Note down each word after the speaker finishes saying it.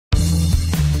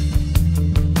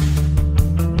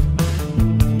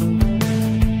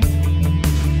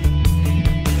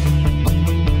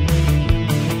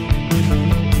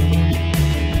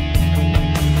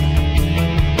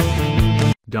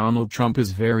Donald Trump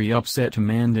is very upset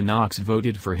Amanda Knox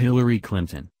voted for Hillary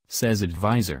Clinton, says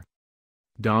advisor.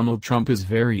 Donald Trump is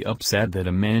very upset that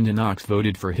Amanda Knox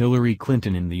voted for Hillary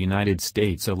Clinton in the United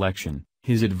States election,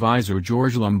 his advisor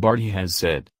George Lombardi has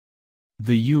said.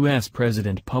 The U.S.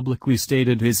 president publicly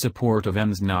stated his support of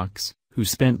Ms Knox, who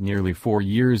spent nearly 4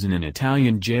 years in an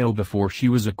Italian jail before she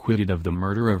was acquitted of the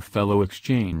murder of fellow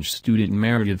exchange student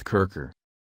Meredith Kercher.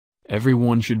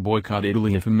 "Everyone should boycott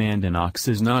Italy if Amanda Knox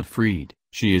is not freed,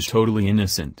 she is totally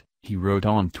innocent," he wrote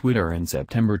on Twitter in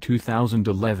September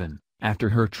 2011, after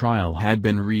her trial had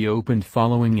been reopened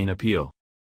following an appeal.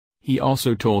 He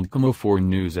also told Como4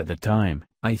 News at the time,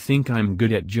 "I think I'm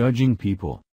good at judging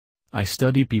people. I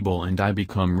study people and I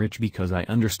become rich because I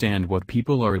understand what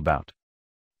people are about.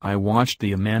 I watched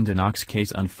the Amanda Knox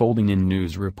case unfolding in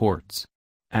news reports.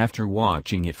 After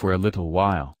watching it for a little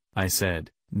while, I said,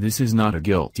 this is not a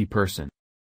guilty person."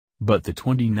 But the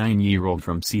 29-year-old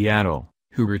from Seattle,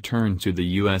 who returned to the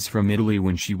U.S. from Italy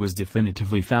when she was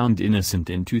definitively found innocent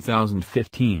in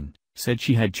 2015, said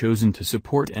she had chosen to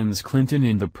support Ms Clinton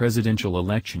in the presidential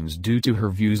elections due to her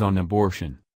views on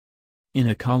abortion. In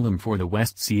a column for the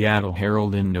West Seattle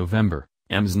Herald in November,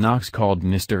 Ms Knox called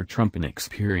Mr. Trump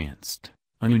inexperienced,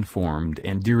 uninformed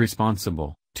and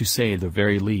irresponsible, to say the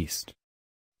very least.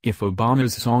 "If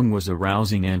Obama's song was a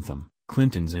rousing anthem,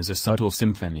 Clinton's is a subtle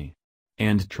symphony.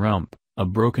 And Trump, a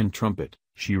broken trumpet,"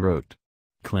 she wrote.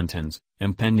 Clinton's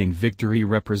impending victory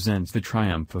represents the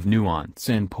triumph of nuance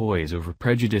and poise over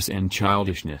prejudice and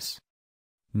childishness.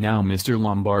 Now Mr.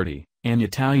 Lombardi, an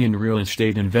Italian real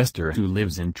estate investor who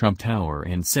lives in Trump Tower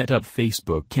and set up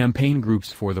Facebook campaign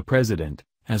groups for the president,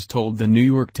 has told the New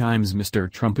York Times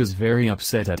Mr. Trump is very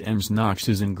upset at Ms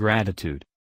Knox's ingratitude.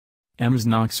 Ms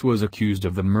Knox was accused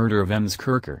of the murder of Ms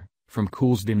Kercher, from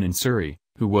Coulsdon in Surrey,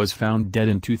 who was found dead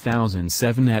in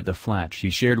 2007 at the flat she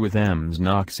shared with Ms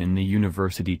Knox in the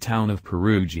university town of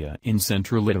Perugia in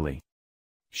central Italy.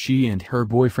 She and her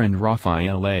boyfriend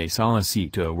Raffaele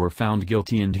Solicito were found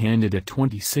guilty and handed a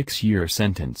 26-year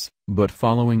sentence, but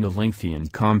following a lengthy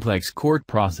and complex court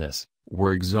process,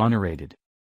 were exonerated.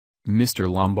 Mr.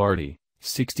 Lombardi,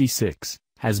 66,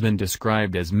 has been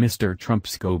described as Mr.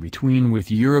 Trump's go-between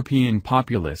with European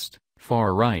populist,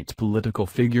 far-right political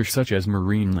figures such as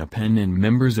Marine Le Pen and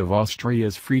members of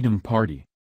Austria's Freedom Party.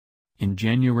 In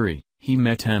January, he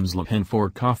met Ms Le Pen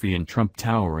for coffee in Trump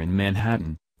Tower in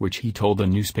Manhattan, which he told a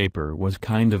newspaper was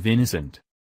kind of innocent.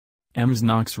 Ms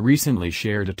Knox recently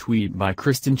shared a tweet by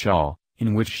Kristen Schaal,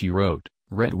 in which she wrote,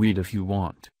 "Retweet if you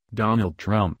want Donald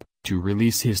Trump to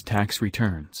release his tax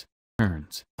returns."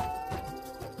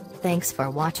 Thanks for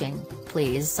watching.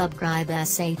 Please subscribe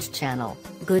SH channel.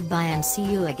 Goodbye and see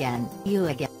you again.